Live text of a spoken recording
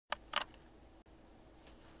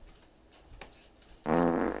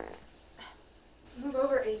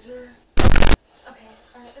Azer. Okay,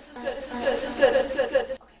 alright, this is good.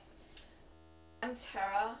 Okay. I'm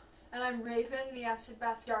Tara. And I'm Raven, the Acid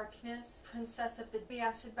Bath Darkness, Princess of the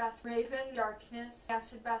Acid Bath Raven, Darkness,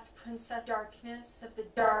 Acid Bath Princess Darkness of the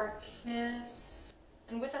Darkness.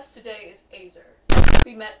 And with us today is Azer.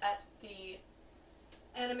 We met at the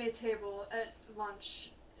anime table at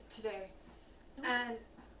lunch today. And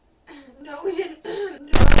no, we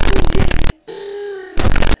didn't.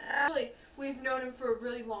 Actually, we've known him for a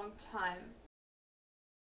really long time.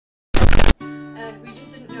 And we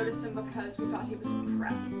just didn't notice him because we thought he was a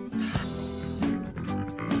prep.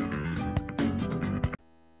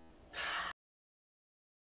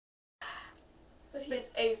 But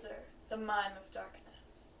he's Azer, the Mime of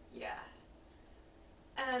Darkness. Yeah.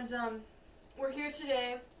 And, we're here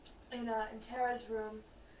today in Tara's room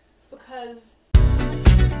because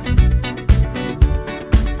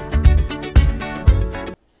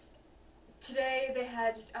today they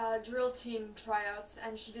had drill team tryouts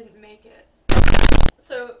and she didn't make it.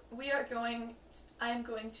 So I'm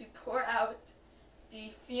going to pour out the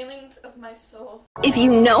feelings of my soul. If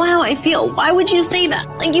you know how I feel, why would you say that?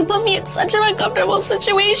 Like, you put me in such an uncomfortable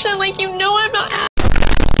situation, like, you know I'm not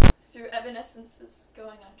through evanescences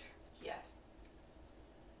going under. Yeah.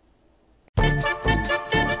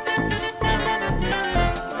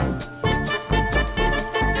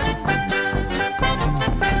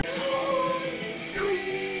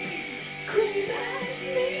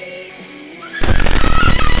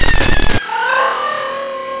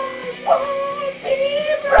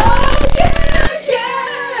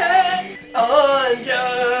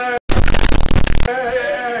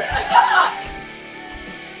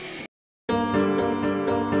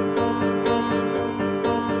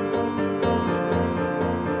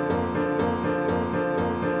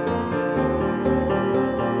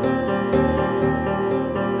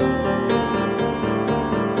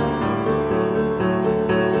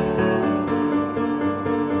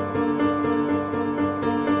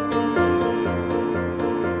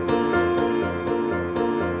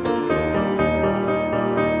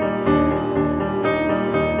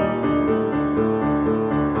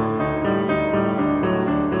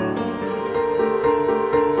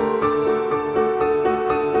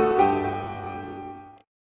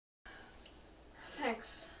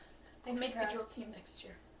 Thanks. I'll make Tara. the drill team next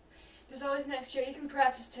year. There's always next year. You can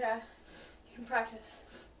practice, Tara. You can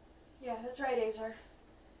practice. Yeah, that's right, Azer.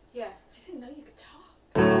 Yeah. I didn't know you could talk.